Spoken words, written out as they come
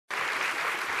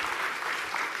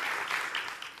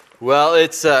Well,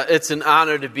 it's an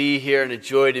honor to be here and a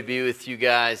joy to be with you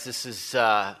guys. This is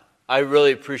I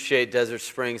really appreciate Desert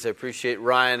Springs. I appreciate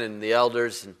Ryan and the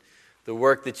elders and the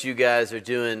work that you guys are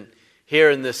doing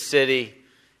here in this city.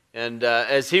 And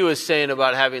as he was saying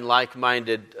about having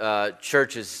like-minded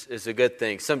churches is a good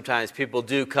thing. Sometimes people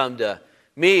do come to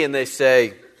me and they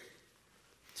say,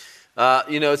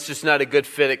 it's just not a good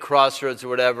fit at Crossroads or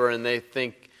whatever, and they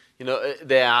think,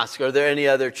 they ask, are there any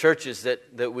other churches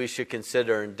that we should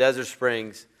consider? And Desert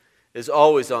Springs is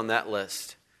always on that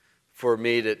list for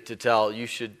me to tell, you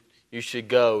should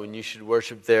go and you should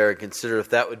worship there and consider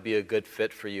if that would be a good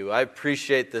fit for you. I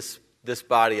appreciate this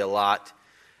body a lot.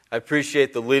 I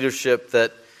appreciate the leadership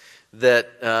that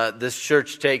this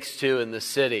church takes to in the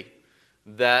city,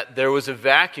 that there was a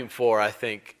vacuum for, I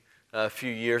think, a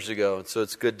few years ago. And so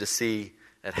it's good to see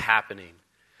it happening.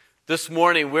 This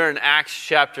morning, we're in Acts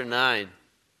chapter 9.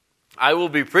 I will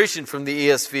be preaching from the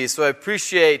ESV, so I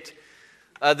appreciate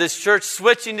this church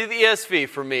switching to the ESV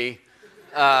for me.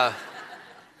 I've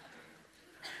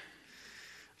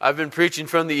been preaching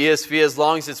from the ESV as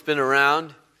long as it's been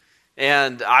around,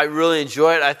 and I really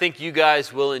enjoy it. I think you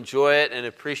guys will enjoy it and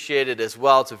appreciate it as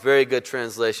well. It's a very good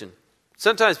translation.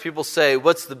 Sometimes people say,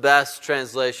 what's the best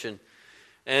translation?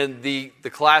 And the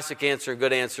classic answer,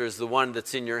 good answer, is the one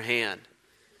that's in your hand.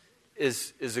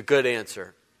 Is a good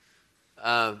answer.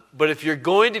 But if you're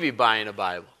going to be buying a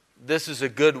Bible, this is a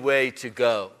good way to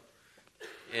go.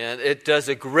 And it does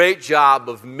a great job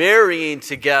of marrying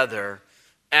together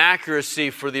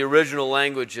accuracy for the original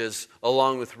languages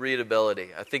along with readability.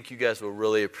 I think you guys will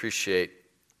really appreciate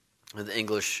the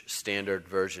English Standard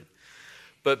Version.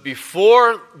 But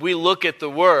before we look at the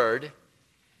Word,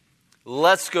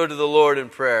 let's go to the Lord in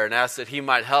prayer and ask that He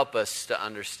might help us to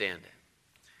understand it.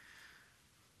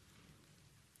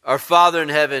 Our Father in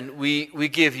heaven, we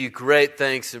give you great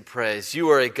thanks and praise. You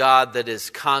are a God that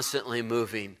is constantly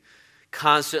moving,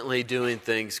 constantly doing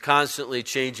things, constantly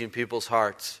changing people's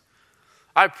hearts.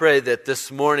 I pray that this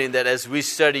morning, that as we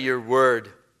study your word,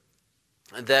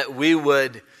 that we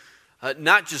would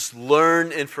not just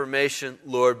learn information,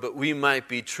 Lord, but we might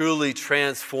be truly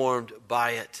transformed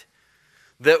by it.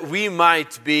 That we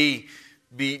might be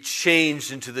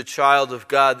changed into the child of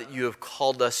God that you have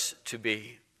called us to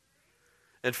be.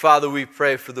 And Father, we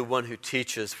pray for the one who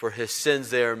teaches, for his sins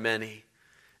they are many.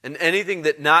 And anything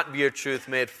that not be your truth,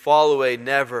 may it fall away,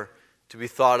 never to be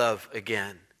thought of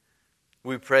again.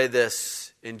 We pray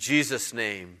this in Jesus'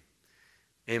 name.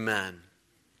 Amen.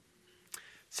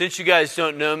 Since you guys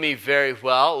don't know me very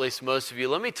well, at least most of you,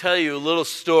 let me tell you a little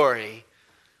story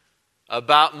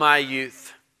about my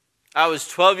youth. I was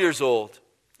 12 years old,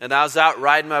 and I was out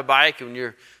riding my bike. And when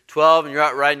you're 12 and you're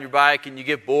out riding your bike and you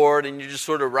get bored and you're just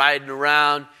sort of riding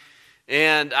around.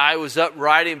 And I was up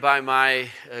riding by my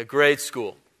grade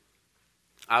school.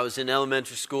 I was in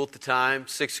elementary school at the time,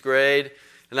 6th grade,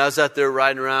 and I was out there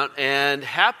riding around and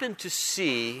happened to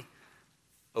see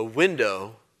a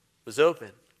window was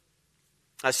open.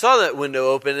 I saw that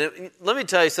window open, and let me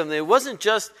tell you something. It wasn't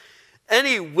just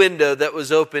any window that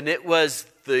was open. It was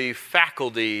the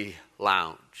faculty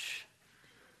lounge.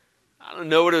 I don't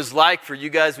know what it was like for you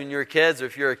guys when you were kids or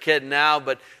if you're a kid now,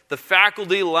 but the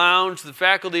faculty lounge, the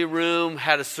faculty room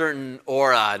had a certain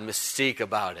aura and mystique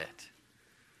about it.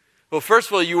 Well, first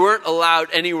of all, you weren't allowed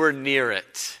anywhere near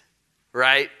it,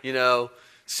 right?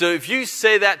 So if you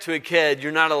say that to a kid,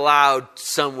 you're not allowed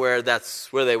somewhere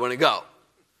that's where they want to go.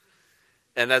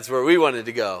 And that's where we wanted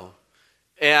to go.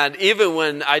 And even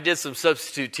when I did some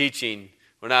substitute teaching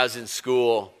when I was in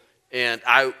school, and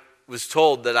I was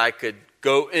told that I could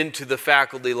go into the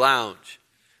faculty lounge.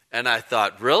 And I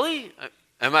thought, really?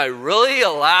 Am I really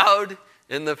allowed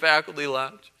in the faculty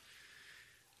lounge?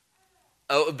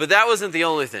 Oh, but that wasn't the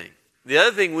only thing. The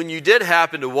other thing, when you did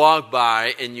happen to walk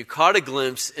by and you caught a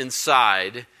glimpse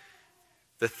inside,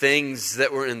 the things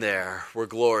that were in there were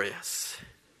glorious.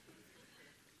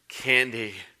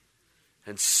 Candy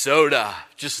and soda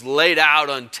just laid out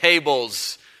on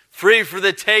tables, free for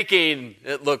the taking,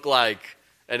 it looked like.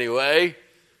 Anyway,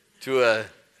 to a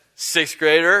 6th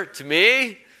grader, to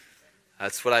me,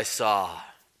 that's what I saw.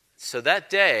 So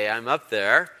that day, I'm up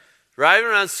there, driving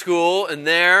around school, and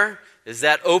there is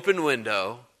that open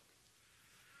window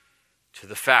to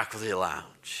the faculty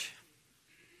lounge.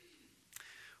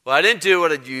 Well, I didn't do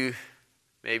what you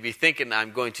may be thinking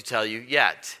I'm going to tell you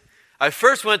yet. I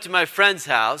first went to my friend's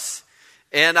house,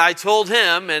 and I told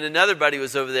him, and another buddy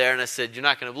was over there, and I said, you're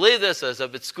not going to believe this. I was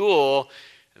up at school,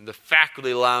 and the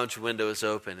faculty lounge window is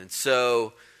open. And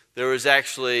so there was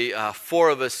actually 4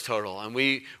 of us total. And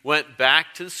we went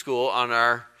back to the school on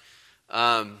our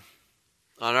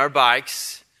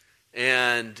bikes.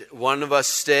 And one of us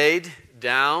stayed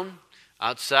down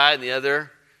outside, and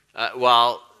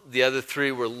while the other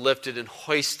 3 were lifted and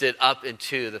hoisted up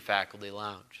into the faculty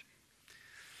lounge.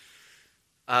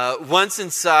 Once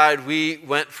inside, we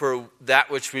went for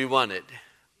that which we wanted,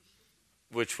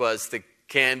 which was the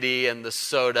candy and the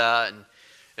soda.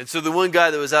 And so the one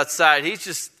guy that was outside, he's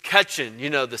just catching,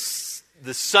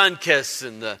 the Sun-Kiss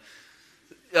and the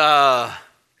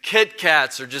Kit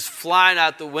Kats are just flying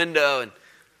out the window, and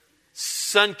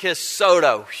Sun-Kiss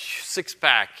soda,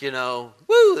 6-pack,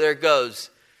 woo, there it goes.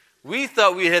 We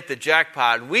thought we hit the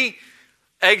jackpot. We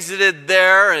exited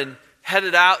there and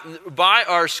headed out. And by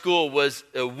our school was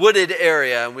a wooded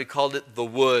area, and we called it the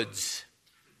Woods.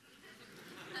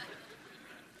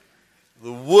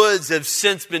 The woods have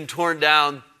since been torn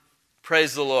down.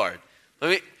 Praise the Lord.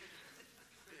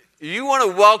 You want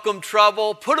to welcome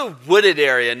trouble? Put a wooded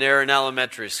area near an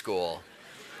elementary school.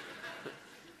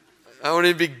 I won't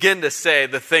even begin to say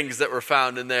the things that were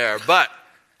found in there. But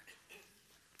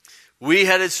we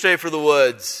headed straight for the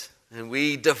woods, and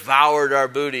we devoured our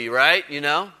booty, right?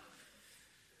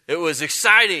 It was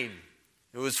exciting.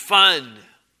 It was fun.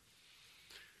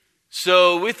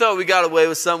 So we thought we got away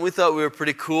with something. We thought we were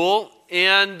pretty cool,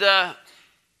 and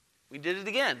we did it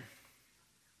again.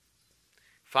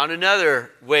 Found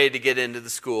another way to get into the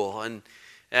school, and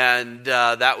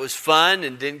that was fun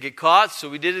and didn't get caught, so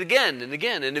we did it again and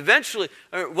again. And eventually,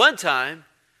 one time,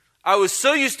 I was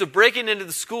so used to breaking into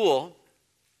the school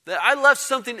that I left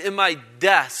something in my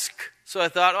desk. So I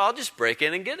thought, I'll just break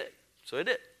in and get it. So I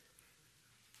did.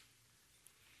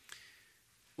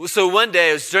 Well, so one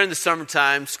day, it was during the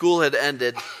summertime, school had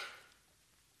ended,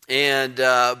 and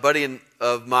a buddy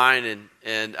of mine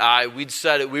and I, we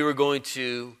decided we were going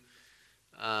to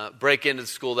break into the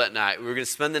school that night. We were going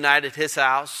to spend the night at his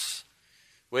house,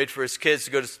 wait for his kids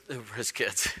to go to... For his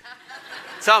kids.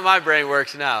 That's how my brain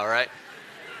works now, right?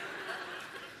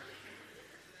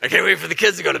 I can't wait for the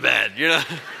kids to go to bed,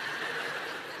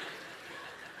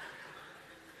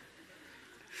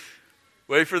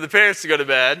 Wait for the parents to go to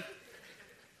bed.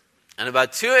 And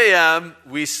about 2 a.m.,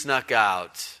 we snuck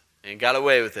out and got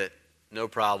away with it. No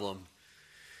problem.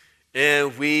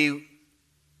 And we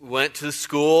went to the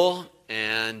school,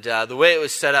 and the way it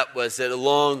was set up was that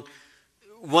along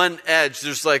one edge,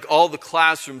 there's all the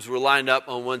classrooms were lined up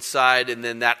on one side, and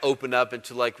then that opened up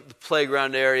into the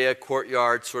playground area,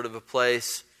 courtyard sort of a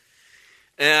place.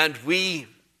 And we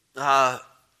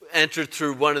entered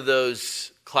through one of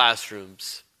those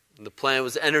classrooms. And the plan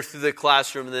was to enter through the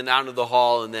classroom and then out into the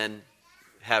hall and then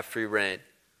have free reign.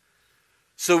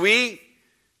 So we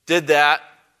did that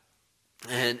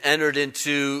and entered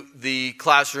into the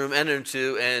classroom, and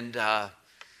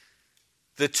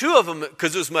the two of them,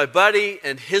 because it was my buddy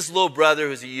and his little brother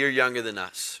who's a year younger than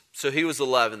us. So he was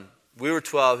 11. We were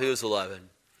 12. He was 11.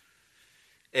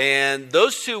 And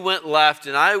those two went left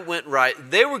and I went right.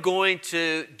 They were going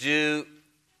to do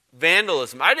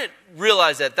vandalism. I didn't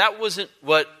realize that. That wasn't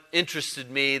what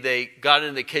interested me. They got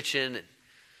in the kitchen and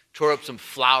tore up some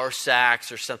flour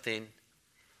sacks or something.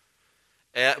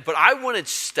 But I wanted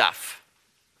stuff.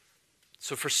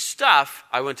 So for stuff,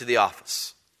 I went to the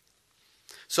office.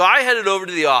 So I headed over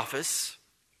to the office,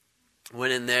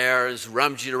 went in there, was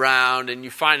rummaging around, and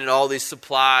you're finding all these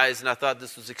supplies, and I thought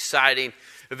this was exciting.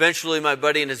 Eventually, my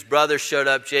buddy and his brother showed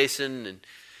up, Jason,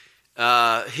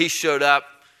 and he showed up,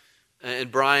 and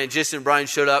Jason and Brian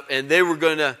showed up, and they were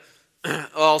going to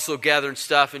also gathering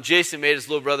stuff, and Jason made his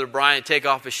little brother Brian take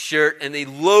off his shirt, and they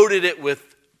loaded it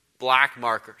with black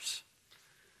markers.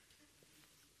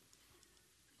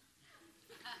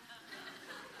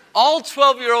 All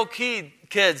 12-year-old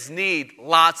kids need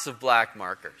lots of black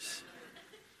markers.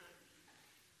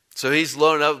 So he's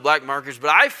loading up black markers, but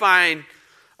I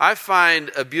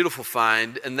find a beautiful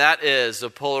find, and that is a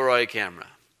Polaroid camera.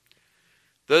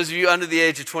 Those of you under the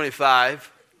age of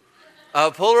 25,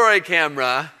 a Polaroid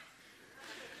camera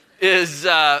is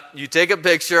you take a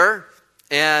picture,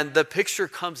 and the picture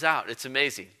comes out. It's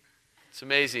amazing. It's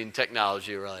amazing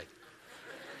technology, really.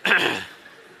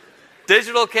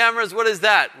 Digital cameras, what is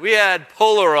that? We had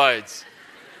Polaroids.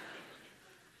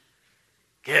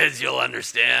 Kids, you'll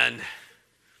understand.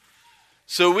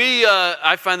 So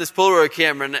I find this Polaroid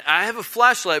camera, and I have a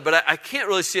flashlight, but I can't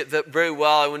really see it very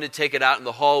well. I wanted to take it out in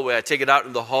the hallway. I take it out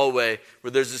in the hallway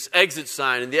where there's this exit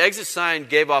sign, and the exit sign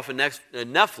gave off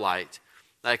enough light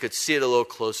that I could see it a little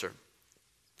closer.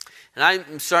 And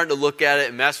I'm starting to look at it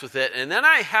and mess with it, and then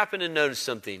I happen to notice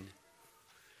something.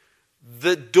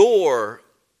 The door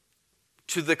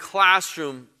to the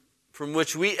classroom from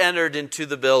which we entered into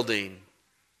the building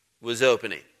was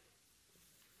opening.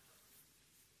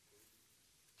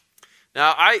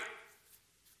 Now,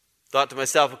 thought to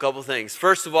myself a couple things.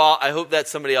 First of all, I hope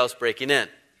that's somebody else breaking in.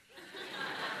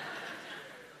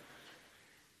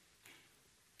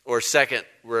 Or second,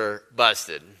 we're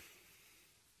busted.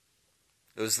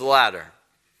 It was the latter.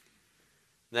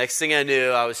 Next thing I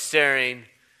knew, I was staring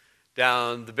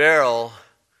down the barrel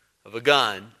of a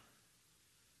gun,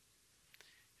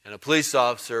 and a police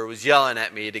officer was yelling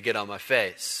at me to get on my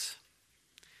face.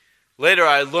 Later,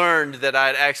 I learned that I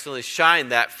had accidentally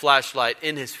shined that flashlight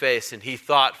in his face, and he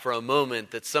thought for a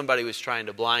moment that somebody was trying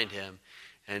to blind him,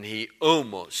 and he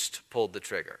almost pulled the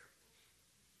trigger.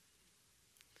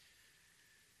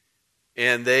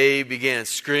 And they began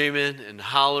screaming and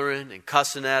hollering and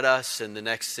cussing at us. And the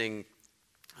next thing,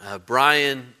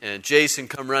 Brian and Jason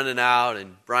come running out.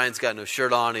 And Brian's got no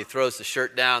shirt on. He throws the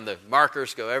shirt down. The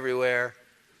markers go everywhere.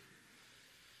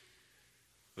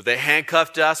 But they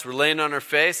handcuffed us. We're laying on our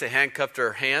face. They handcuffed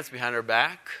our hands behind our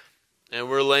back. And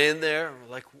we're laying there.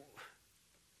 We're like,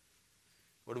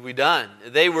 what have we done?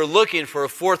 They were looking for a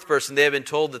fourth person. They had been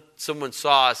told that someone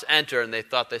saw us enter. And they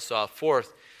thought they saw a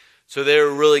fourth. So they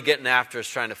were really getting after us,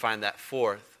 trying to find that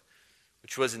fourth,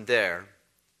 which wasn't there.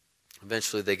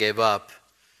 Eventually they gave up.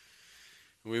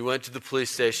 We went to the police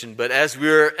station. But as we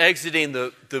were exiting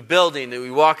the building, we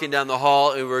were walking down the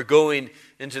hall, and we were going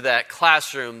into that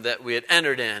classroom that we had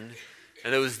entered in.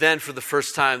 And it was then for the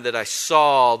first time that I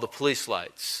saw the police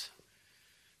lights,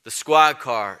 the squad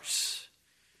cars.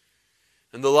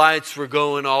 And the lights were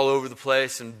going all over the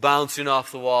place and bouncing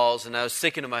off the walls. And I was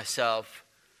thinking to myself,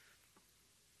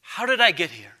 how did I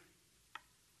get here?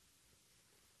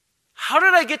 How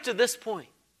did I get to this point?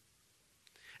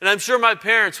 And I'm sure my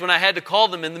parents, when I had to call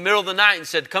them in the middle of the night and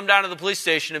said, come down to the police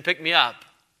station and pick me up,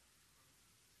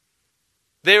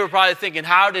 they were probably thinking,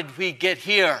 how did we get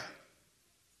here?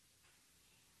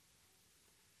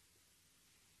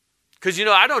 Because,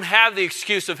 I don't have the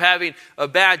excuse of having a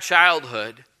bad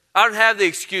childhood. I don't have the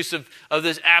excuse of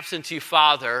this absentee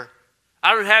father.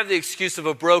 I don't have the excuse of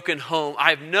a broken home. I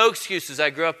have no excuses.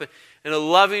 I grew up in a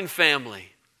loving family.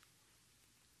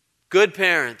 Good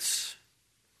parents.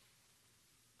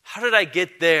 How did I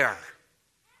get there?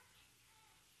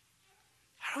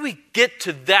 How do we get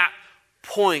to that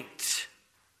point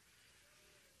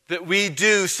that we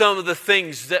do some of the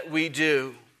things that we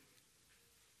do?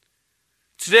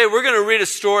 Today we're going to read a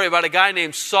story about a guy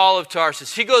named Saul of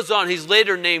Tarsus. He goes on, he's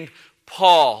later named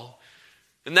Paul.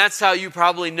 And that's how you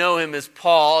probably know him, as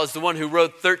Paul, as the one who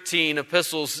wrote 13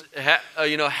 epistles,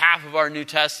 half of our New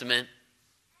Testament.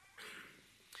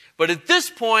 But at this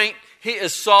point, he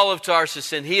is Saul of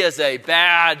Tarsus, and he is a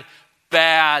bad,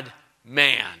 bad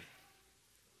man.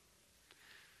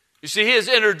 You see, he is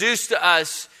introduced to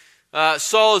us,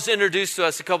 Saul is introduced to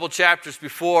us a couple chapters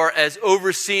before as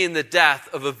overseeing the death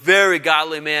of a very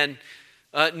godly man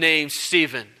named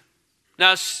Stephen.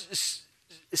 Now,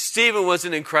 Stephen was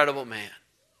an incredible man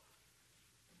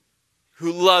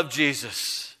who loved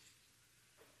Jesus.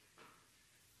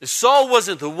 Saul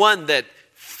wasn't the one that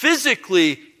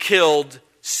physically killed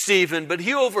Stephen, but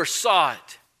he oversaw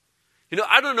it.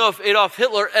 I don't know if Adolf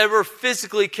Hitler ever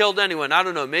physically killed anyone. I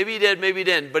don't know. Maybe he did, maybe he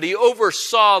didn't. But he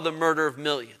oversaw the murder of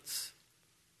millions.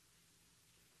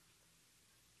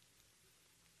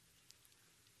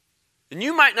 And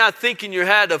you might not think in your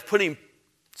head of putting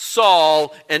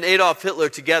Saul and Adolf Hitler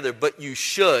together, but you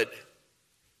should.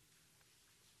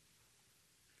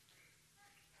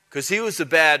 Because he was a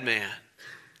bad man.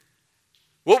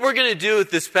 What we're going to do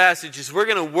with this passage is we're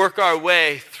going to work our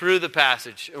way through the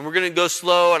passage. And we're going to go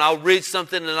slow, and I'll read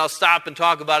something, and I'll stop and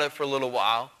talk about it for a little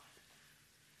while.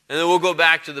 And then we'll go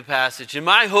back to the passage. And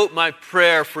my hope, my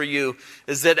prayer for you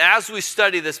is that as we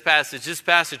study this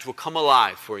passage will come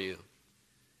alive for you.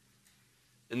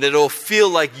 And that it'll feel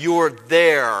like you're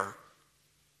there.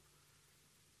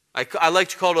 I like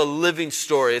to call it a living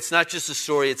story. It's not just a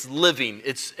story, it's living.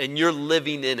 And you're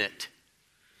living in it.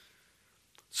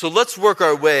 So let's work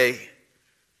our way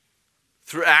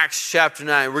through Acts chapter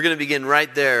 9. We're going to begin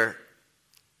right there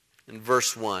in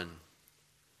verse 1.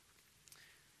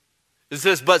 It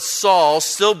says, but Saul,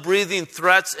 still breathing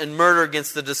threats and murder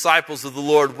against the disciples of the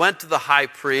Lord, went to the high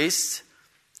priest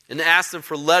and asked him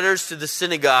for letters to the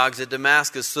synagogues at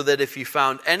Damascus, so that if he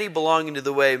found any belonging to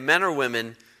the way, men or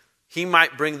women, he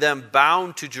might bring them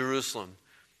bound to Jerusalem.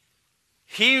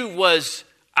 He was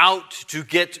out to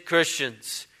get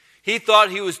Christians. He thought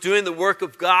he was doing the work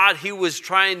of God. He was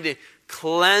trying to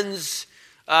cleanse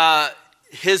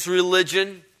his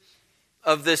religion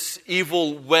of this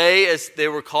evil way, as they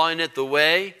were calling it, the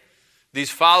way,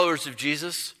 these followers of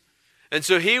Jesus. And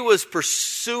so he was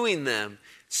pursuing them,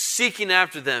 seeking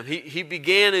after them. He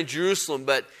began in Jerusalem,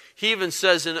 but he even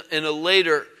says in a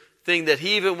later thing that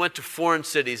he even went to foreign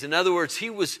cities. In other words, he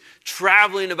was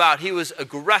traveling about. He was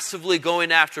aggressively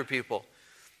going after people.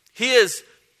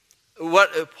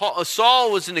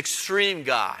 Saul was an extreme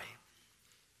guy.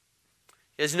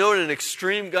 You guys know what an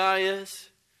extreme guy is?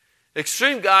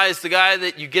 Extreme guy is the guy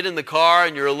that you get in the car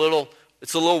and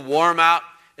it's a little warm out.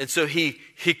 And so he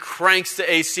cranks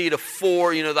the AC to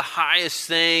 4, the highest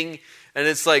thing. And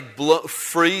it's like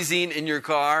freezing in your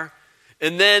car.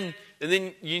 And then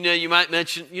you might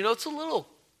mention, it's a little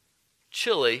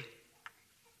chilly.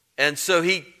 And so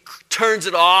he turns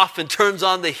it off and turns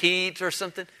on the heat or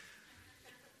something.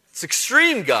 It's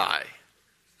extreme guy.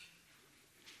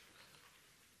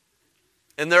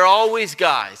 And they're always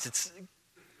guys.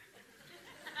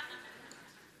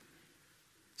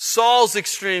 Saul's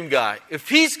extreme guy. If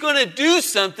he's going to do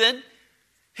something,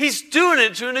 he's doing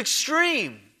it to an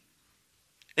extreme.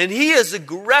 And he is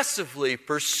aggressively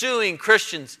pursuing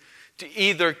Christians to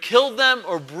either kill them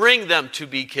or bring them to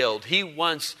be killed. He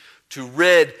wants to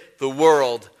rid the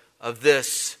world of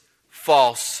this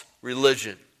false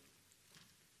religion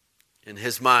in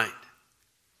his mind.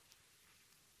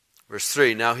 Verse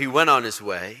 3, now he went on his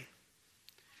way.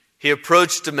 He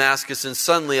approached Damascus, and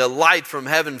suddenly a light from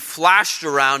heaven flashed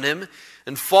around him,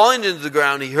 and falling into the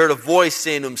ground, he heard a voice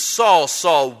saying to him, Saul,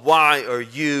 Saul, why are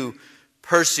you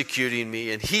persecuting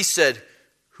me? And he said,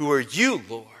 who are you,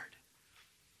 Lord?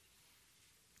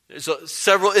 There's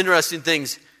several interesting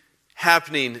things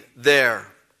happening there.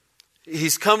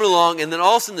 He's coming along, and then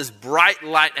all of a sudden this bright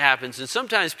light happens. And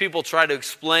sometimes people try to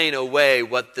explain away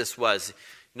what this was.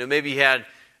 Maybe he had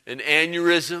an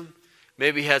aneurysm.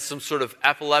 Maybe he had some sort of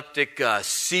epileptic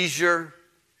seizure.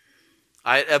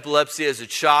 I had epilepsy as a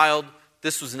child.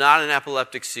 This was not an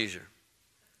epileptic seizure.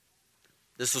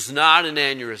 This was not an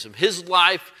aneurysm. His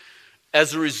life,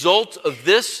 as a result of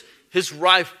this, his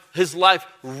life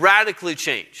radically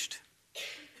changed.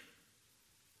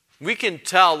 We can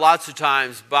tell lots of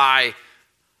times by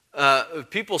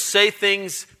people say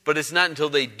things, but it's not until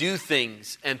they do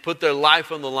things and put their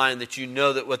life on the line that you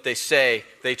know that what they say,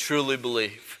 they truly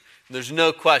believe. And there's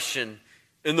no question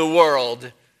in the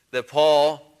world that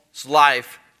Paul's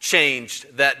life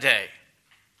changed that day.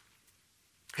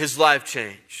 His life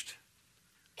changed.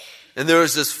 And there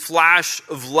was this flash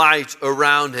of light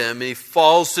around him, and he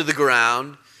falls to the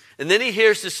ground. And then he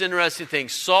hears this interesting thing.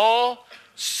 Saul,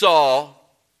 Saul,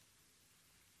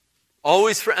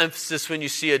 always for emphasis when you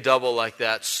see a double like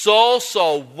that. Saul,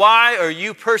 Saul, why are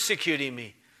you persecuting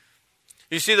me?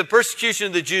 You see, the persecution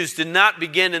of the Jews did not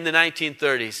begin in the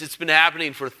 1930s. It's been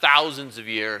happening for thousands of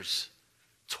years.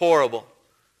 It's horrible.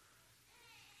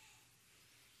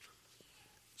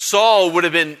 Saul would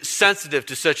have been sensitive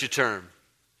to such a term.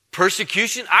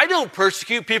 Persecution? I don't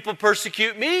persecute. People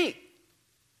persecute me.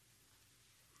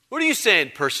 What are you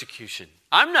saying, persecution?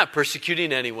 I'm not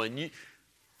persecuting anyone.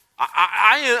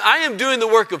 I am doing the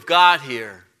work of God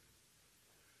here.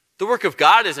 The work of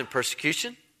God isn't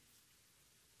persecution.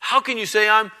 How can you say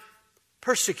I'm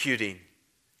persecuting?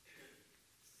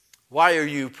 Why are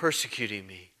you persecuting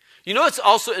me? You know what's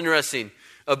also interesting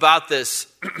about this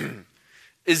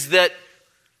is that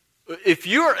if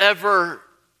you're ever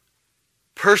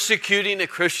persecuting a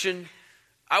Christian,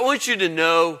 I want you to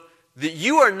know that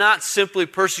you are not simply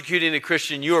persecuting a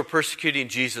Christian, you are persecuting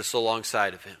Jesus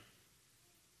alongside of him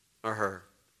or her.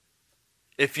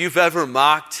 If you've ever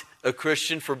mocked a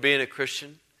Christian for being a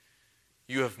Christian,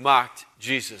 you have mocked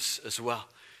Jesus as well.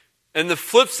 And the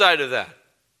flip side of that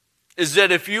is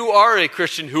that if you are a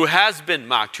Christian who has been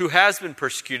mocked, who has been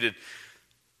persecuted,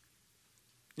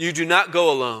 you do not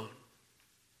go alone.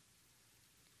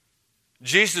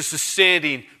 Jesus is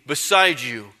standing beside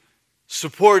you,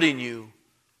 supporting you,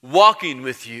 walking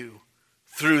with you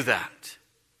through that.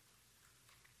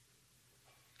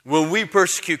 When we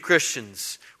persecute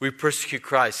Christians, we persecute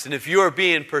Christ. And if you are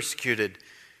being persecuted,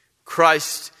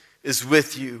 Christ is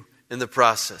with you in the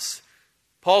process.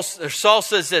 Saul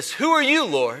says this, who are you,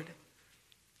 Lord?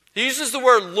 He uses the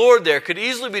word Lord there. Could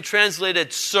easily be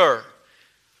translated sir.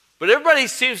 But everybody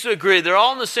seems to agree. They're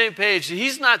all on the same page.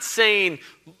 He's not saying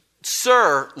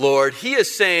Sir, Lord. He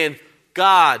is saying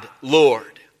God,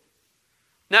 Lord.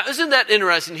 Now, isn't that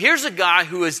interesting? Here's a guy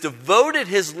who has devoted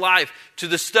his life to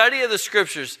the study of the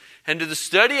Scriptures and to the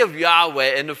study of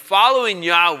Yahweh and to following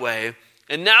Yahweh.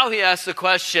 And now he asks the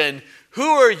question, who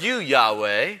are you,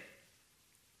 Yahweh?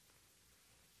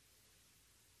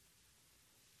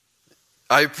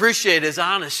 I appreciate his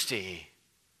honesty.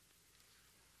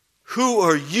 Who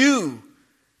are you,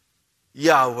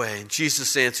 Yahweh? And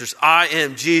Jesus answers, I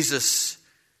am Jesus,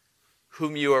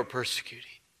 whom you are persecuting.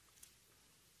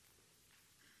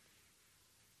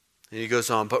 And he goes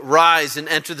on, but rise and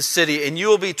enter the city, and you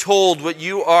will be told what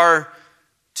you are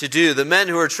to do. The men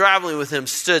who were traveling with him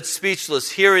stood speechless,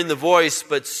 hearing the voice,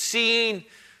 but seeing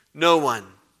no one.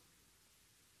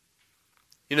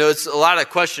 You know, it's a lot of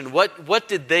question. What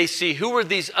did they see? Who were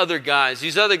these other guys?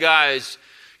 These other guides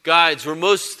were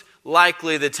most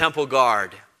likely the temple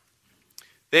guard.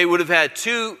 They would have had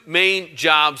two main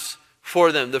jobs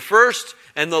for them. The first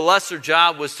and the lesser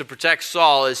job was to protect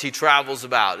Saul as he travels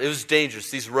about. It was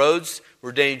dangerous. These roads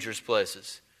were dangerous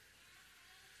places.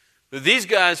 But these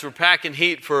guys were packing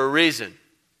heat for a reason.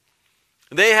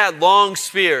 They had long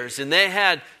spears and they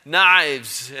had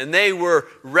knives and they were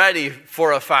ready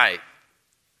for a fight.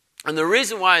 And the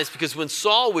reason why is because when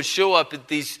Saul would show up at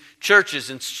these churches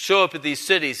and show up at these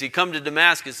cities, he'd come to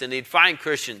Damascus and he'd find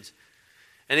Christians.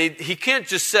 And he can't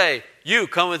just say, you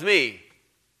come with me.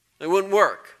 It wouldn't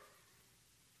work.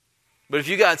 But if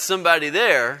you got somebody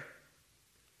there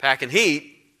packing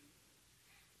heat,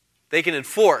 they can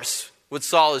enforce what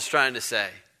Saul is trying to say.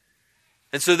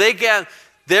 And so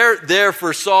they're there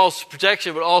for Saul's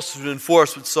protection, but also to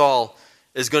enforce what Saul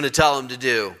is going to tell him to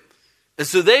do. And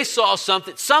so they saw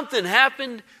something. Something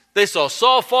happened. They saw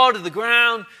Saul fall to the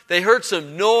ground. They heard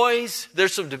some noise.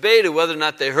 There's some debate of whether or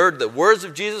not they heard the words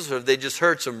of Jesus or if they just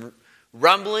heard some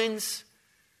rumblings.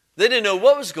 They didn't know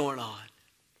what was going on.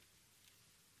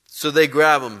 So they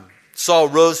grab him. Saul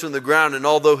rose from the ground, and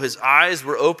although his eyes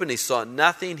were open, he saw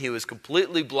nothing. He was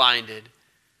completely blinded.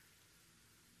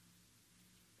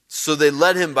 So they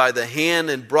led him by the hand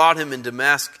and brought him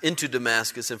into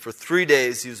Damascus. And for 3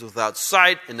 days he was without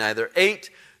sight and neither ate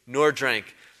nor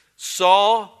drank.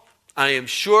 Saul, I am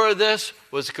sure of this,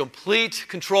 was a complete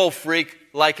control freak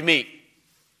like me.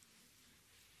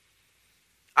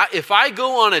 If I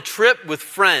go on a trip with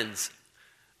friends,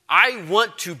 I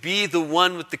want to be the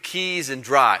one with the keys and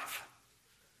drive.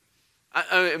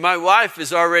 My wife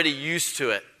is already used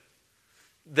to it.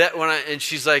 And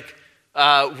she's like,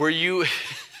 were you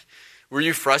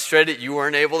frustrated you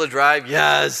weren't able to drive?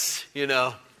 Yes,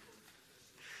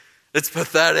 it's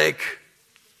pathetic.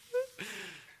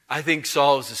 I think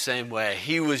Saul was the same way.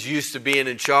 He was used to being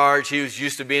in charge. He was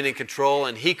used to being in control,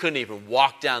 and he couldn't even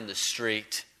walk down the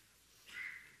street.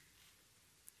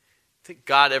 I think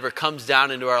God ever comes down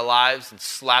into our lives and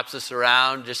slaps us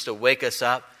around just to wake us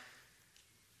up.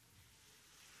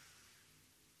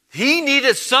 He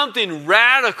needed something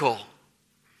radical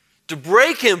to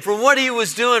break him from what he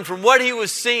was doing, from what he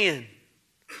was seeing,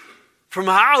 from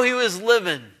how he was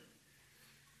living.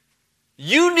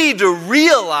 You need to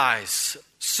realize,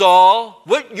 Saul,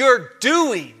 what you're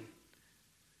doing.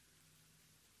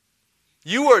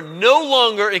 You are no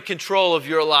longer in control of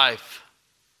your life.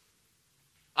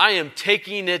 I am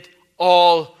taking it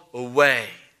all away.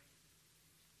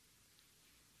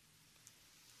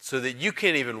 So that you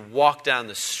can't even walk down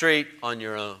the street on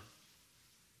your own.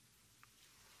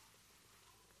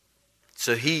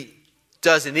 So he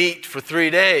doesn't eat for 3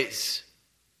 days.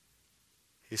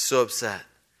 He's so upset.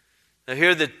 Now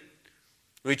here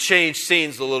we change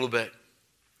scenes a little bit.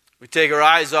 We take our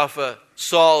eyes off of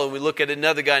Saul and we look at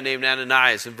another guy named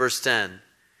Ananias in verse 10.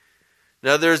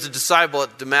 Now there's a disciple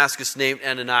at Damascus named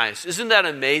Ananias. Isn't that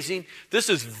amazing? This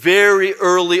is very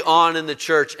early on in the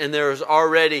church, and there are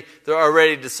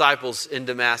already disciples in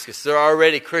Damascus. There are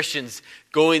already Christians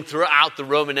going throughout the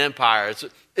Roman Empire.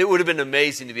 It would have been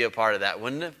amazing to be a part of that,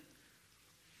 wouldn't it?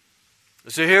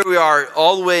 So here we are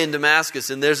all the way in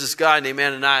Damascus, and there's this guy named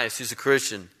Ananias who's a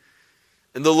Christian.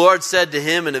 And the Lord said to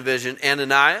him in a vision,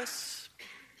 Ananias?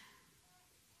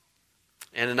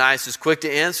 Ananias is quick to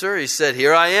answer. He said,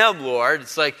 here I am, Lord.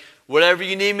 It's like, whatever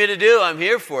you need me to do, I'm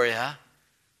here for you.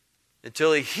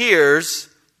 Until he hears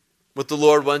what the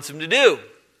Lord wants him to do.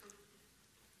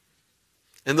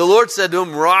 And the Lord said to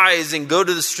him, rise and go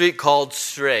to the street called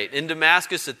Straight. In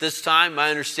Damascus at this time, my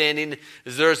understanding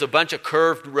is there's a bunch of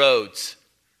curved roads.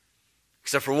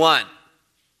 Except for one.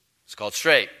 It's called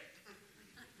Straight.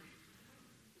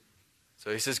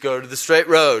 So he says, go to the straight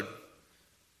road.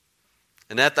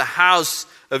 And at the house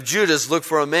of Judas, look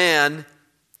for a man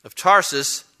of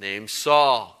Tarsus named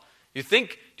Saul. Do you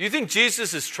think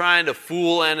Jesus is trying to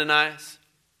fool Ananias?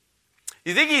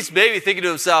 You think he's maybe thinking to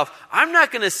himself, I'm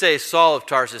not going to say Saul of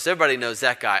Tarsus. Everybody knows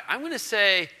that guy. I'm going to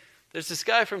say there's this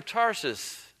guy from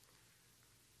Tarsus.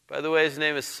 By the way, his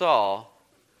name is Saul.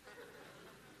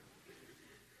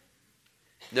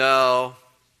 No.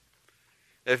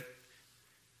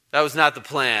 That was not the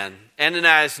plan.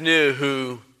 Ananias knew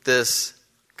who this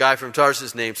guy from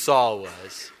Tarsus named Saul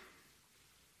was.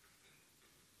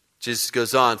 Jesus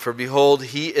goes on, for behold,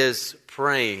 he is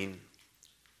praying.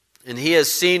 And he has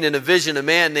seen in a vision a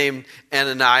man named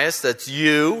Ananias, that's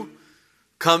you,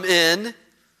 come in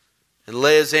and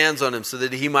lay his hands on him so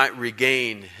that he might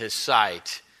regain his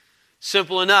sight.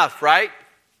 Simple enough, right?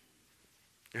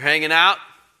 You're hanging out.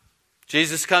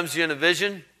 Jesus comes to you in a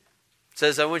vision.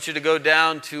 Says, I want you to go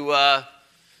down to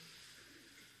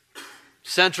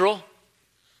Central.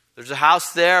 There's a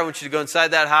house there. I want you to go inside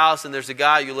that house, and there's a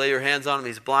guy. You lay your hands on him.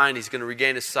 He's blind. He's going to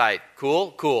regain his sight.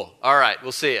 Cool? Cool. All right,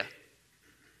 we'll see you.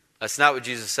 That's not what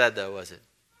Jesus said, though, was it?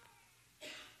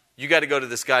 You got to go to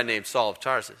this guy named Saul of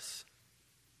Tarsus.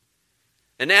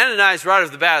 And Ananias, right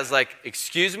off the bat, is like,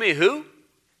 excuse me, who?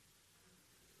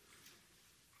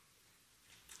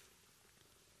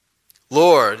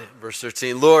 Lord, verse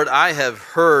 13, Lord, I have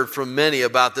heard from many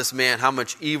about this man, how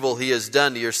much evil he has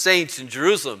done to your saints in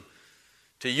Jerusalem.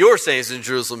 To your saints in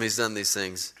Jerusalem he's done these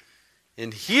things.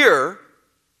 And here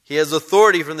he has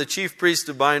authority from the chief priest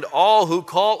to bind all who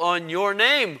call on your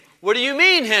name. What do you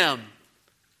mean him?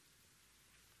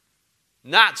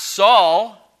 Not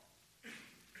Saul.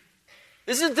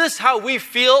 Isn't this how we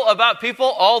feel about people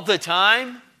all the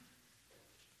time?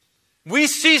 We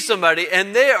see somebody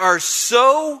and they are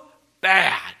so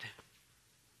bad.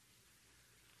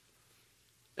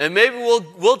 And maybe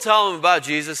we'll tell them about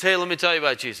Jesus. Hey, let me tell you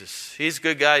about Jesus. He's a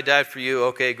good guy, he died for you.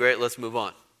 Okay, great, let's move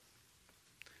on.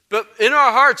 But in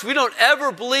our hearts, we don't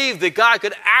ever believe that God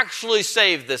could actually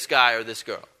save this guy or this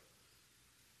girl.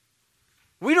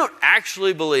 We don't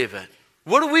actually believe it.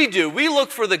 What do? We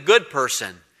look for the good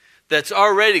person that's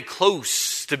already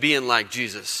close to being like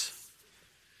Jesus.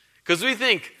 Because we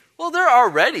think, well, they're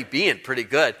already being pretty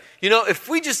good. You know, if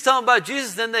we just tell them about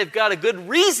Jesus, then they've got a good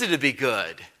reason to be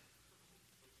good.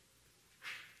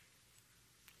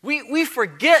 We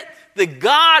forget that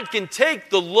God can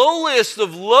take the lowliest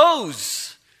of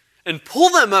lows and pull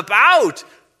them up out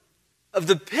of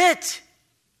the pit.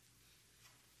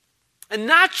 And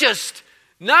not just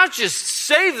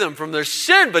save them from their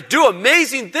sin, but do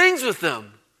amazing things with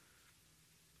them.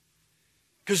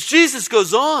 Because Jesus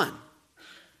goes on.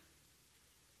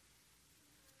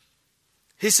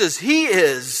 He says, he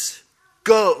is,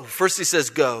 go. First he says,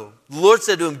 go. The Lord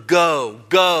said to him, go,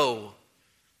 go.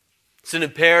 It's an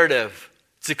imperative.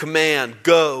 It's a command.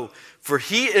 Go. For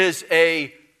he is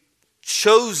a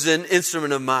chosen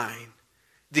instrument of mine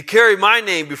to carry my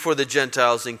name before the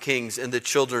Gentiles and kings and the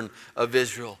children of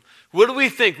Israel. What do we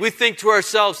think? We think to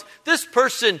ourselves, this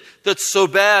person that's so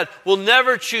bad will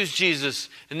never choose Jesus.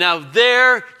 And now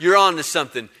there, you're on to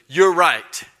something. You're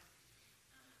right.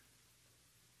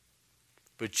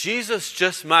 But Jesus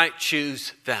just might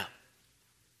choose them.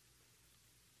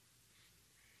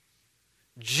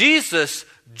 Jesus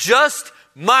just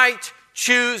might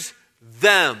choose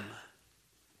them.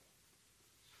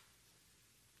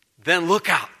 Then look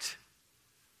out.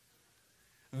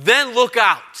 Then look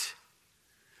out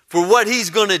for what he's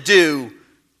going to do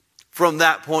from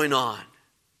that point on.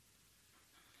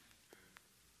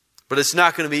 But it's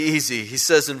not going to be easy. He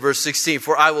says in verse 16,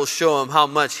 for I will show him how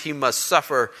much he must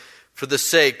suffer for the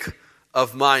sake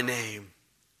of my name.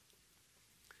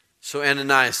 So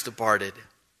Ananias departed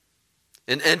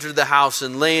and entered the house,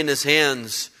 and laying his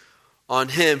hands on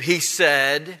him, he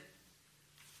said,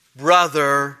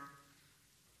 Brother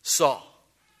Saul.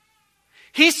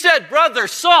 He said, Brother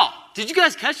Saul. Did you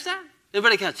guys catch that?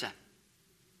 Anybody catch that?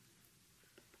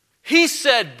 He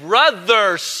said,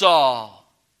 Brother Saul.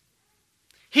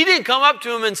 He didn't come up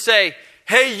to him and say,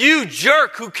 hey, you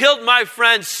jerk who killed my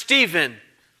friend Stephen.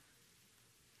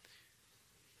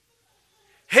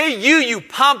 Hey, you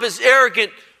pompous,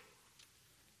 arrogant,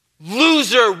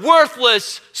 loser,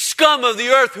 worthless scum of the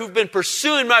earth who've been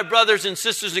pursuing my brothers and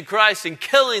sisters in Christ and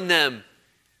killing them.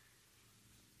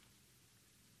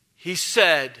 He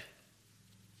said,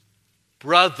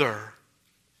 Brother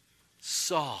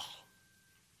Saul.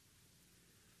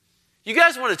 You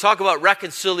guys want to talk about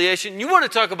reconciliation? You want to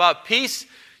talk about peace?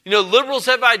 You know, liberals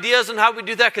have ideas on how we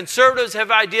do that. Conservatives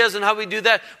have ideas on how we do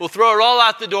that. We'll throw it all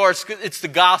out the door. It's the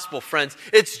gospel, friends.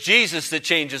 It's Jesus that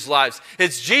changes lives.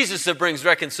 It's Jesus that brings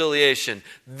reconciliation.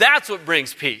 That's what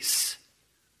brings peace.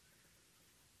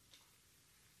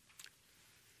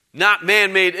 Not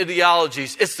man-made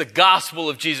ideologies. It's the gospel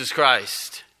of Jesus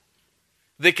Christ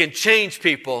that can change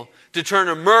people to turn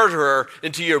a murderer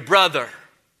into your brother.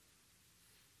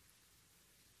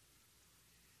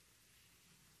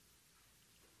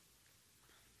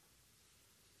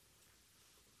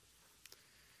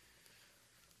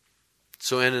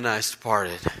 So Ananias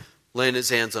departed, laying his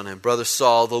hands on him. Brother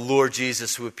Saul, the Lord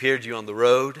Jesus who appeared to you on the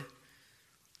road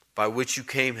by which you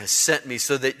came has sent me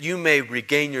so that you may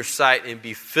regain your sight and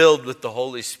be filled with the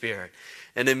Holy Spirit.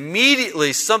 And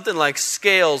immediately something like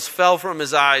scales fell from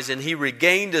his eyes and he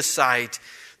regained his sight.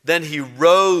 Then he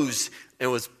rose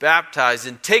and was baptized.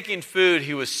 And taking food,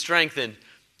 he was strengthened.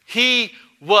 he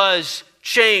was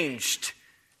changed.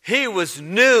 He was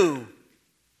new.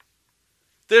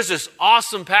 There's this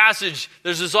awesome passage,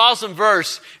 there's this awesome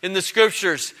verse in the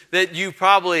scriptures that you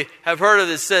probably have heard of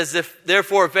that says,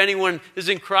 therefore, if anyone is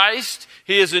in Christ,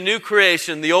 he is a new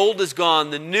creation. The old is gone,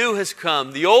 the new has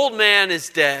come. The old man is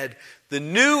dead, the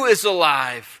new is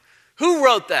alive. Who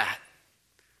wrote that?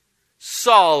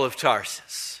 Saul of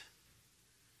Tarsus.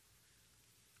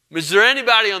 Is there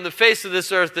anybody on the face of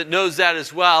this earth that knows that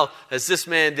as well as this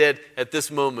man did at this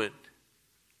moment?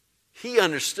 He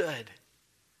understood.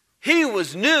 He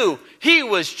was new. He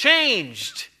was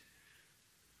changed.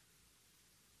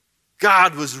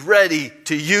 God was ready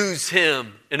to use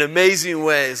him in amazing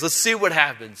ways. Let's see what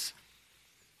happens.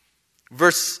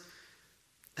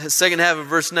 Second half of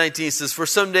verse 19 says, for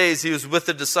some days he was with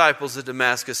the disciples at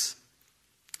Damascus.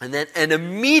 And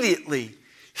immediately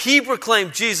he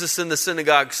proclaimed Jesus in the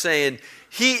synagogue, saying,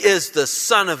 he is the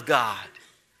Son of God.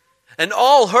 And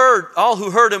all who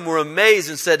heard him were amazed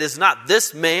and said, is not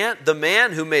this man the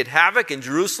man who made havoc in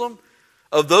Jerusalem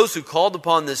of those who called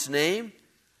upon this name?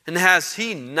 And has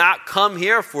he not come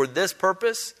here for this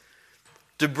purpose,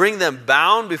 to bring them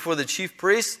bound before the chief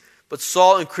priests? But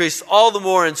Saul increased all the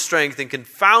more in strength and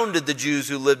confounded the Jews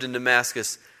who lived in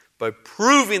Damascus by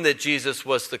proving that Jesus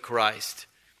was the Christ.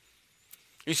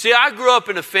 You see, I grew up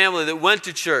in a family that went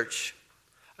to church.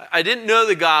 I didn't know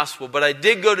the gospel, but I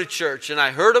did go to church, and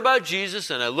I heard about Jesus,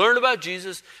 and I learned about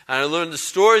Jesus, and I learned the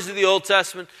stories of the Old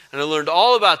Testament, and I learned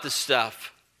all about this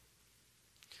stuff.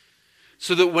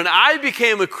 So that when I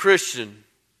became a Christian,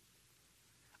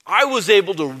 I was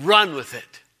able to run with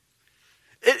it.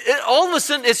 All of a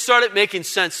sudden, it started making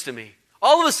sense to me.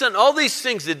 All of a sudden, all these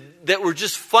things that were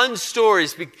just fun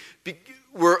stories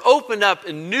were opened up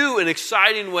in new and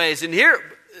exciting ways. And here,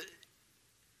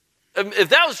 if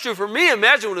that was true for me,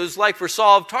 imagine what it was like for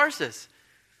Saul of Tarsus,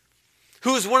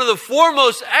 who was one of the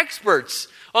foremost experts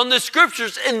on the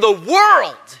scriptures in the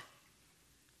world.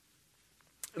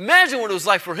 Imagine what it was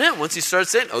like for him once he started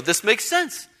saying, oh, this makes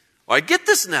sense. Oh, I get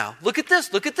this now. Look at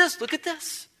this, look at this, look at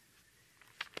this.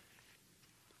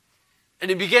 And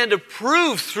he began to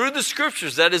prove through the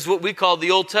scriptures, that is what we call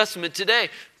the Old Testament today,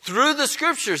 through the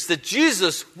scriptures that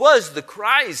Jesus was the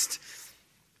Christ.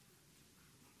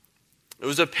 It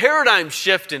was a paradigm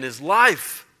shift in his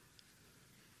life.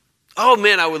 Oh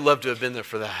man, I would love to have been there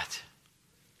for that.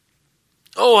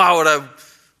 Oh,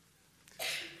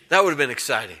 that would have been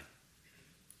exciting.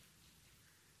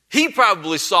 He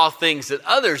probably saw things that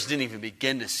others didn't even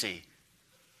begin to see.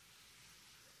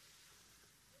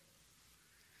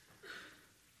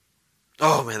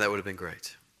 Oh man, that would have been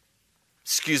great.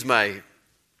 Excuse my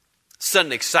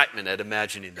sudden excitement at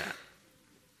imagining that.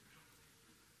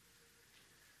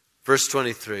 Verse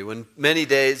 23, when many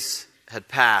days had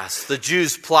passed, the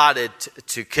Jews plotted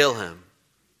to kill him.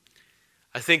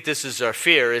 I think this is our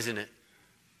fear, isn't it?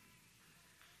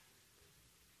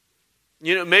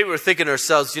 Maybe we're thinking to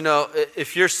ourselves,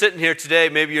 if you're sitting here today,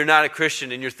 maybe you're not a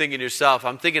Christian and you're thinking to yourself,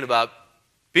 I'm thinking about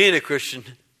being a Christian.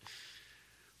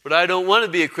 But I don't want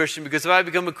to be a Christian because if I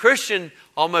become a Christian,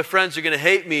 all my friends are going to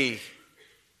hate me.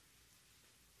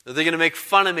 They're going to make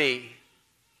fun of me.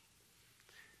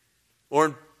 Or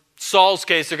in Saul's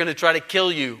case, they're going to try to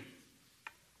kill you.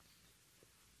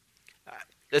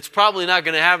 It's probably not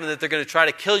going to happen that they're going to try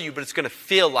to kill you, but it's going to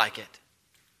feel like it.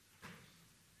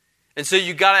 And so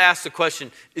you got to ask the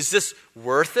question, is this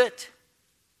worth it?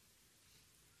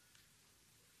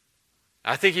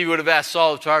 I think he would have asked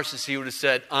Saul of Tarsus, he would have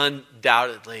said,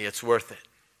 undoubtedly, it's worth it.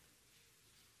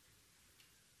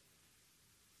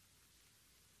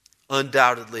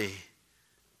 Undoubtedly,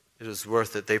 it was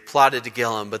worth it. They plotted to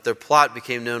kill him, but their plot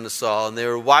became known to Saul, and they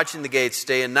were watching the gates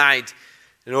day and night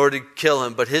in order to kill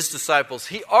him. But his disciples,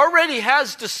 he already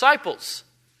has disciples.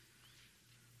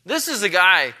 This is a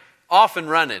guy off and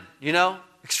running,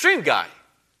 extreme guy.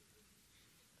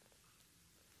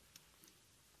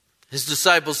 His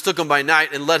disciples took him by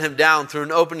night and let him down through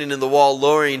an opening in the wall,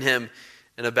 lowering him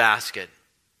in a basket.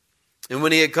 And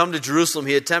when he had come to Jerusalem,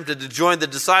 he attempted to join the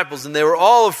disciples, and they were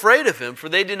all afraid of him, for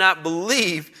they did not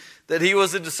believe that he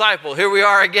was a disciple. Here we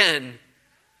are again.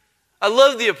 I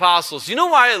love the apostles. You know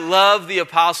why I love the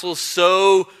apostles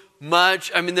so much?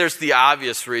 I mean, there's the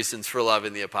obvious reasons for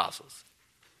loving the apostles.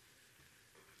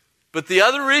 But the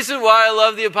other reason why I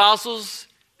love the apostles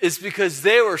is because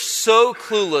they were so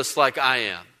clueless like I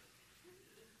am.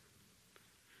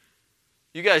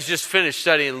 You guys just finished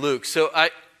studying Luke, so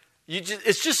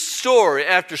it's just story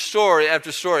after story after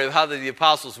story of how the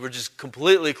apostles were just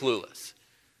completely clueless.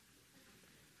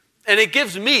 And it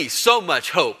gives me so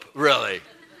much hope, really.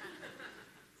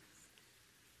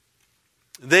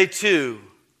 They too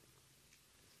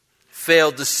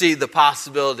failed to see the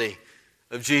possibility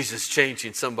of Jesus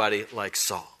changing somebody like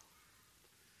Saul.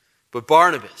 But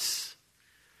Barnabas,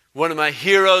 one of my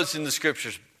heroes in the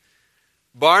scriptures,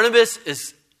 Barnabas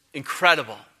is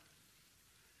incredible.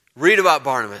 Read about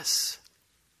Barnabas.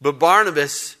 But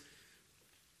Barnabas,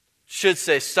 should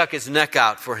say, stuck his neck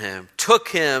out for him, took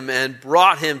him and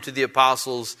brought him to the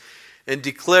apostles and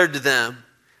declared to them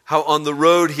how on the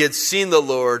road he had seen the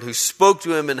Lord who spoke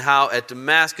to him and how at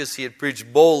Damascus he had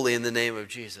preached boldly in the name of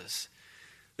Jesus.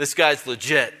 This guy's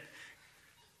legit.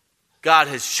 God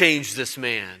has changed this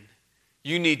man.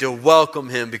 You need to welcome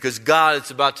him because God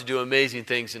is about to do amazing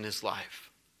things in his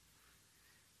life.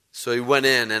 So he went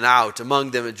in and out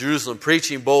among them at Jerusalem,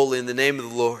 preaching boldly in the name of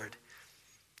the Lord.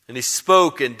 And he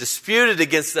spoke and disputed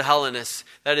against the Hellenists,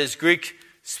 that is,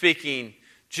 Greek-speaking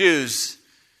Jews.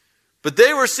 But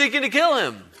they were seeking to kill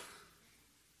him.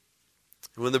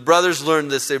 And when the brothers learned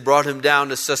this, they brought him down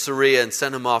to Caesarea and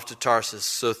sent him off to Tarsus.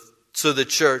 So the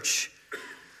church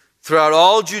throughout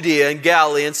all Judea and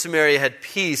Galilee and Samaria had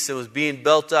peace and was being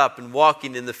built up and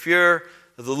walking in the fear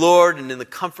of the Lord and in the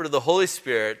comfort of the Holy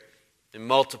Spirit and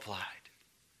multiplied.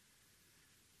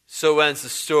 So ends the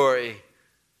story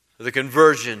of the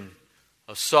conversion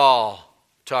of Saul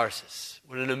of Tarsus.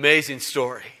 What an amazing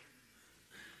story.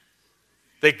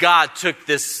 That God took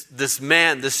this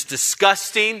man, this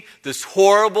disgusting, this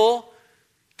horrible,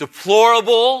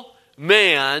 deplorable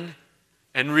man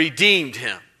and redeemed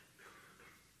him.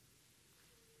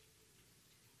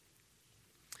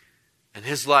 And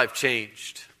his life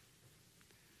changed.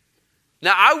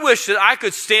 Now, I wish that I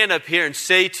could stand up here and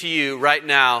say to you right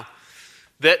now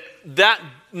that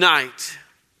night,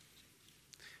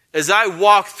 as I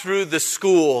walked through the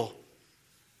school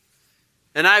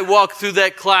and I walked through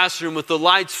that classroom with the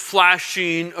lights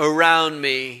flashing around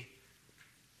me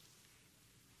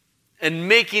and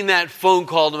making that phone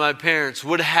call to my parents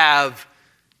would have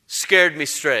scared me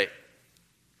straight.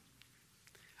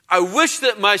 I wish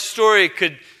that my story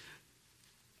could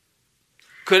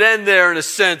end there in a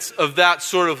sense of that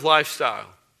sort of lifestyle.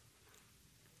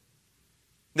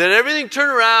 That everything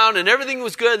turned around and everything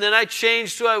was good and then I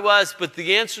changed who I was, but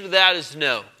the answer to that is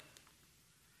no.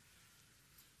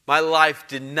 My life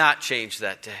did not change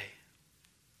that day.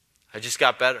 I just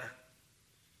got better.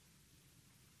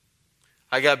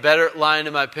 I got better at lying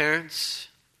to my parents.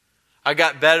 I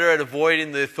got better at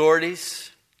avoiding the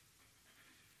authorities.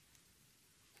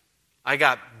 I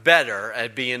got better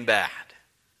at being bad.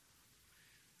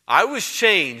 I was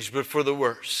changed, but for the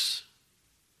worse.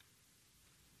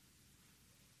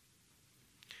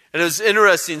 And it was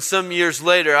interesting, some years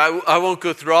later, I won't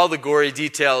go through all the gory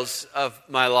details of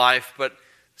my life, but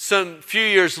some few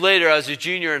years later, I was a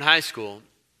junior in high school,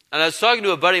 and I was talking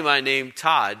to a buddy of mine named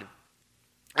Todd,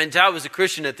 and Todd was a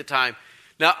Christian at the time.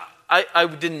 Now, I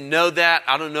didn't know that.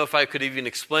 I don't know if I could even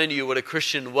explain to you what a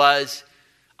Christian was.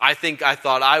 I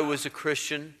thought I was a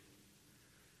Christian.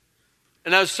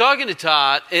 And I was talking to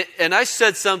Todd, and I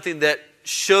said something that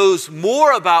shows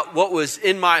more about what was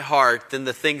in my heart than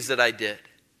the things that I did.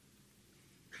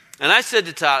 And I said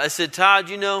to Todd, Todd,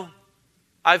 you know,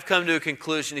 I've come to a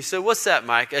conclusion. He said, what's that,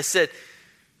 Mike? I said,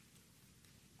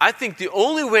 I think the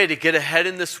only way to get ahead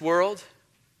in this world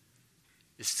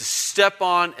is to step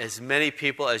on as many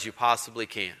people as you possibly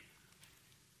can.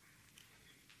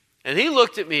 And he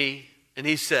looked at me and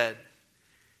he said,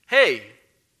 hey,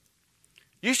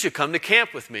 you should come to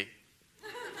camp with me.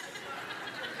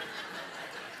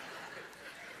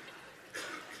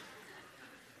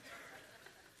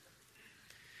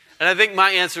 And I think my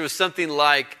answer was something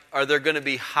like, are there going to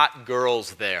be hot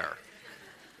girls there?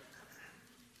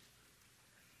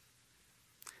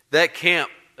 That camp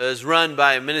is run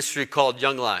by a ministry called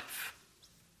Young Life.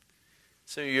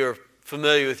 So you're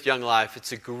familiar with Young Life.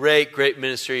 It's a great, great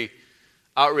ministry,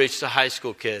 outreach to high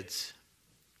school kids.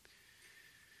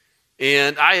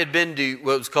 And I had been to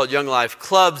what was called Young Life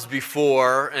clubs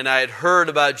before, and I had heard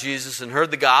about Jesus and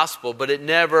heard the gospel, but it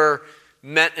never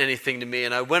meant anything to me.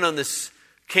 And I went on this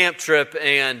camp trip,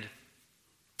 and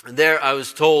there I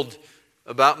was told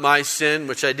about my sin,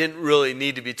 which I didn't really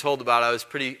need to be told about. I was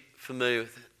pretty familiar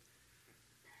with it.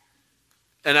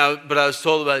 But I was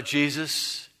told about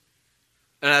Jesus,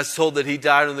 and I was told that he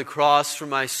died on the cross for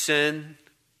my sin,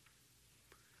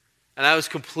 and I was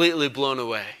completely blown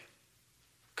away.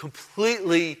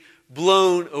 Completely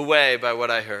blown away by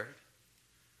what I heard.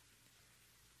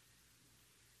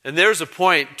 And there's a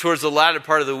point towards the latter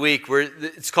part of the week where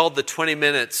it's called the 20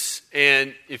 minutes.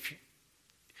 And if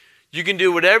you can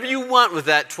do whatever you want with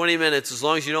that 20 minutes as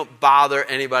long as you don't bother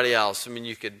anybody else. I mean,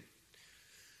 you could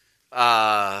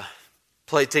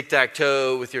play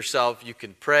tic-tac-toe with yourself. You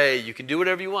can pray. You can do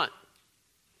whatever you want.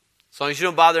 As long as you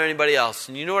don't bother anybody else.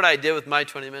 And you know what I did with my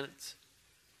 20 minutes?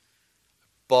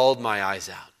 Bawled my eyes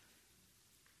out.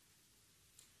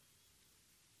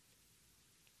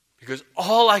 Because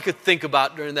all I could think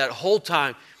about during that whole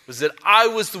time was that I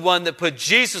was the one that put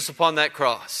Jesus upon that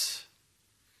cross.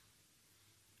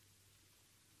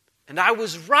 And I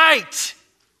was right.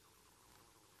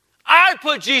 I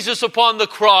put Jesus upon the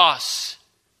cross.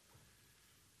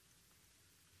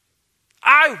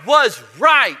 I was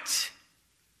right.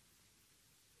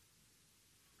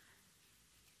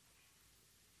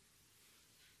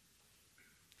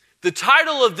 The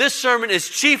title of this sermon is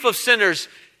Chief of Sinners.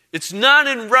 It's not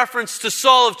in reference to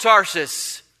Saul of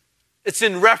Tarsus. It's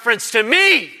in reference to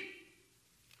me.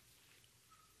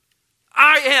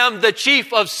 I am the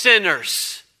chief of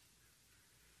sinners.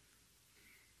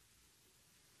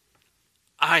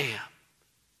 I am.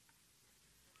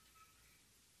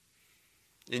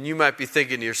 And you might be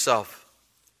thinking to yourself,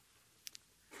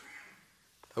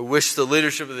 I wish the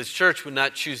leadership of this church would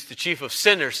not choose the chief of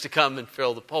sinners to come and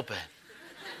fill the pulpit.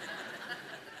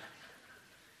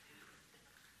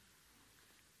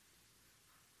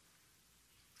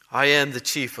 I am the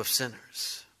chief of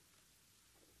sinners.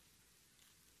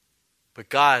 But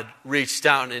God reached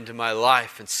down into my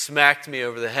life and smacked me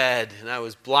over the head, and I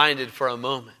was blinded for a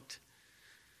moment.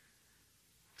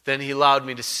 Then He allowed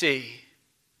me to see.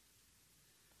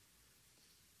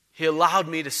 He allowed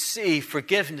me to see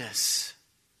forgiveness.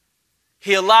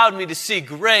 He allowed me to see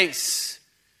grace.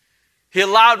 He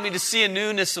allowed me to see a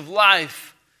newness of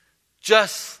life,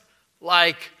 just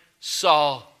like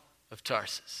Saul of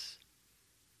Tarsus.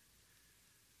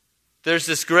 There's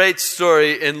this great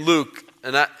story in Luke,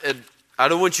 and I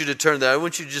don't want you to turn there. I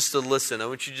want you just to listen. I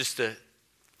want you just to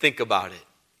think about it.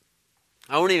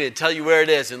 I won't even tell you where it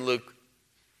is in Luke,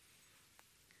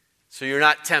 so you're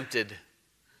not tempted.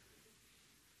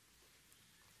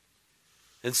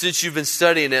 And since you've been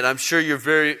studying it, I'm sure you're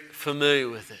very familiar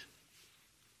with it.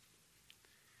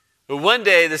 But one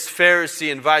day, this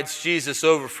Pharisee invites Jesus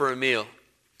over for a meal.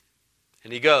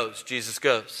 And he goes. Jesus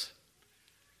goes.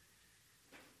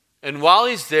 And while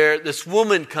he's there, this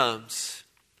woman comes.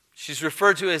 She's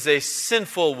referred to as a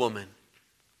sinful woman.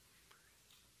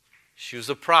 She was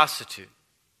a prostitute.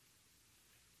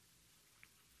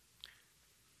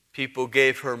 People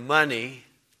gave her money.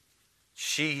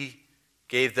 She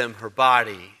gave them her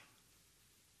body.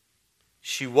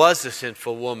 She was a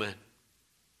sinful woman,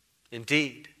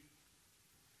 indeed.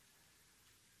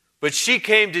 But she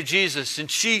came to Jesus,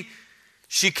 and she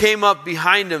came up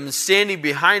behind him, standing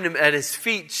behind him at his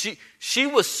feet. She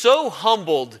was so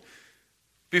humbled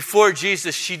before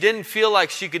Jesus, she didn't feel like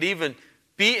she could even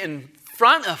be in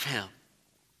front of him.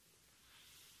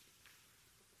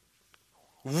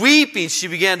 Weeping, she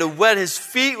began to wet his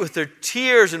feet with her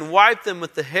tears and wiped them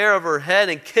with the hair of her head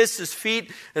and kissed his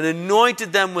feet and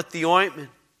anointed them with the ointment.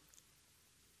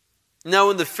 Now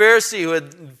when the Pharisee who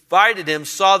had invited him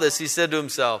saw this, he said to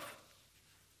himself,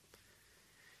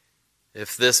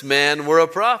 if this man were a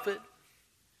prophet,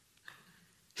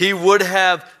 he would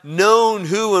have known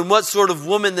who and what sort of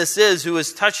woman this is who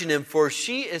is touching him, for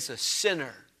she is a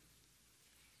sinner.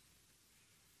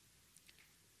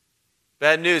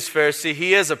 Bad news, Pharisee,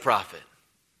 he is a prophet.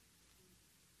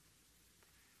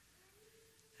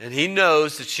 And he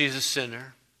knows that she's a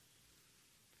sinner.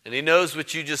 And he knows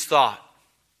what you just thought.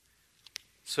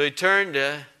 So he turned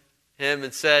to him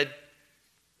and said,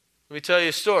 let me tell you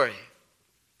a story.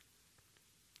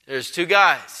 There's two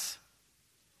guys.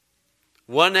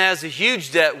 One has a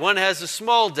huge debt, one has a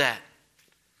small debt.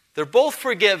 They're both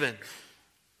forgiven.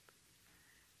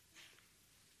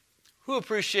 Who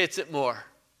appreciates it more?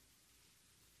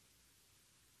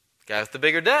 The guy with the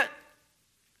bigger debt.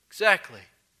 Exactly.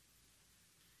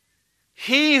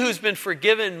 He who's been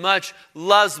forgiven much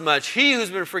loves much. He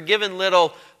who's been forgiven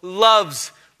little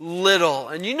loves little.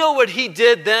 And you know what he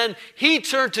did then? He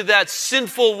turned to that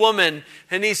sinful woman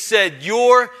and he said,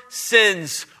 your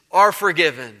sins are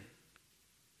forgiven.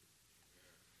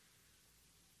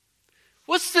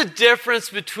 What's the difference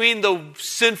between the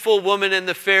sinful woman and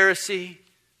the Pharisee?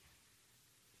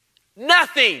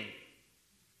 Nothing.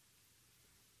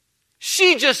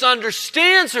 She just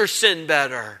understands her sin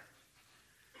better.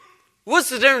 What's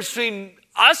the difference between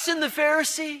us and the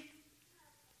Pharisee?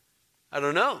 I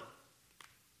don't know.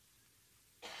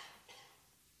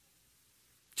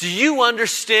 Do you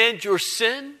understand your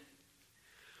sin?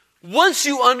 Once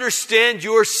you understand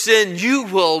your sin, you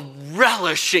will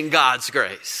relish in God's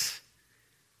grace.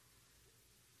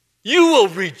 You will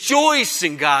rejoice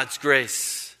in God's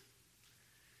grace.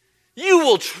 You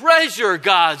will treasure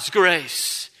God's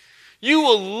grace. You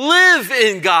will live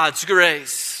in God's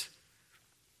grace.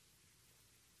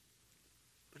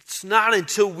 But it's It's not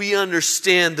until we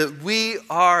understand that we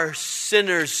are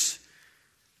sinners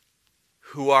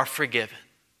who are forgiven.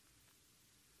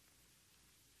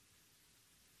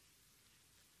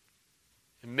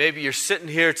 And maybe you're sitting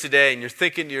here today and you're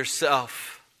thinking to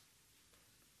yourself,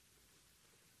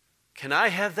 can I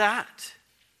have that?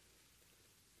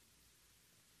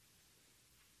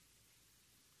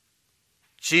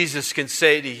 Jesus can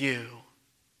say to you,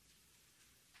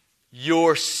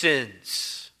 your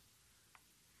sins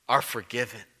are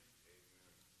forgiven.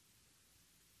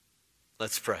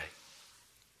 Let's pray.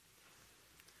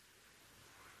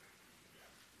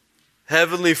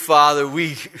 Heavenly Father,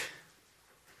 we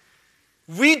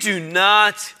do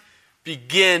not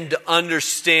begin to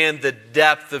understand the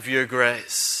depth of your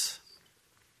grace.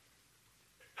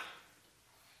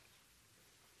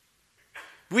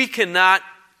 We cannot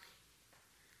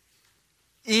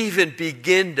even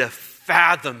begin to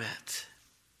fathom it.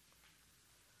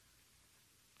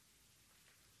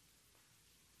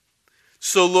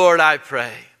 So, Lord, I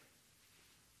pray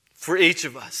for each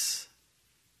of us.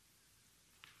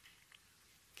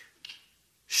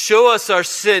 Show us our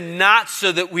sin not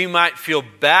so that we might feel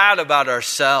bad about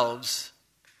ourselves.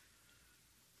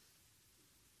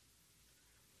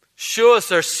 Show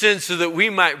us our sin so that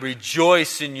we might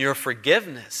rejoice in your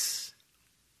forgiveness.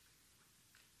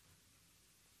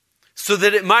 So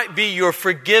that it might be your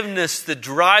forgiveness that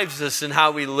drives us in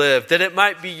how we live. That it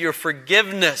might be your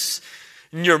forgiveness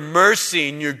and your mercy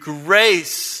and your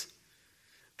grace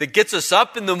that gets us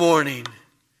up in the morning.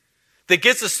 That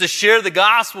gets us to share the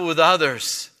gospel with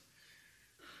others.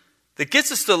 That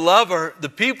gets us to love the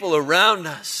people around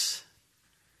us.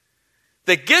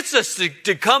 That gets us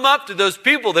to come up to those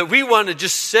people that we want to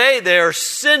just say they are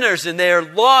sinners and they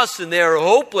are lost and they are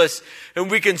hopeless. And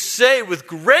we can say with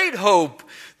great hope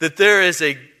that there is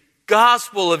a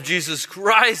gospel of Jesus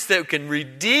Christ that can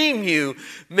redeem you.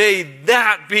 May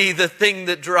that be the thing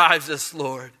that drives us,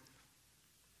 Lord.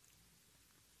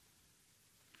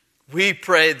 We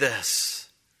pray this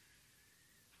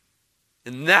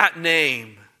in that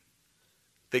name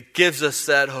that gives us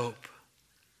that hope,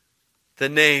 the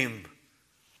name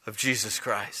of Jesus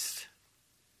Christ.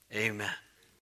 Amen.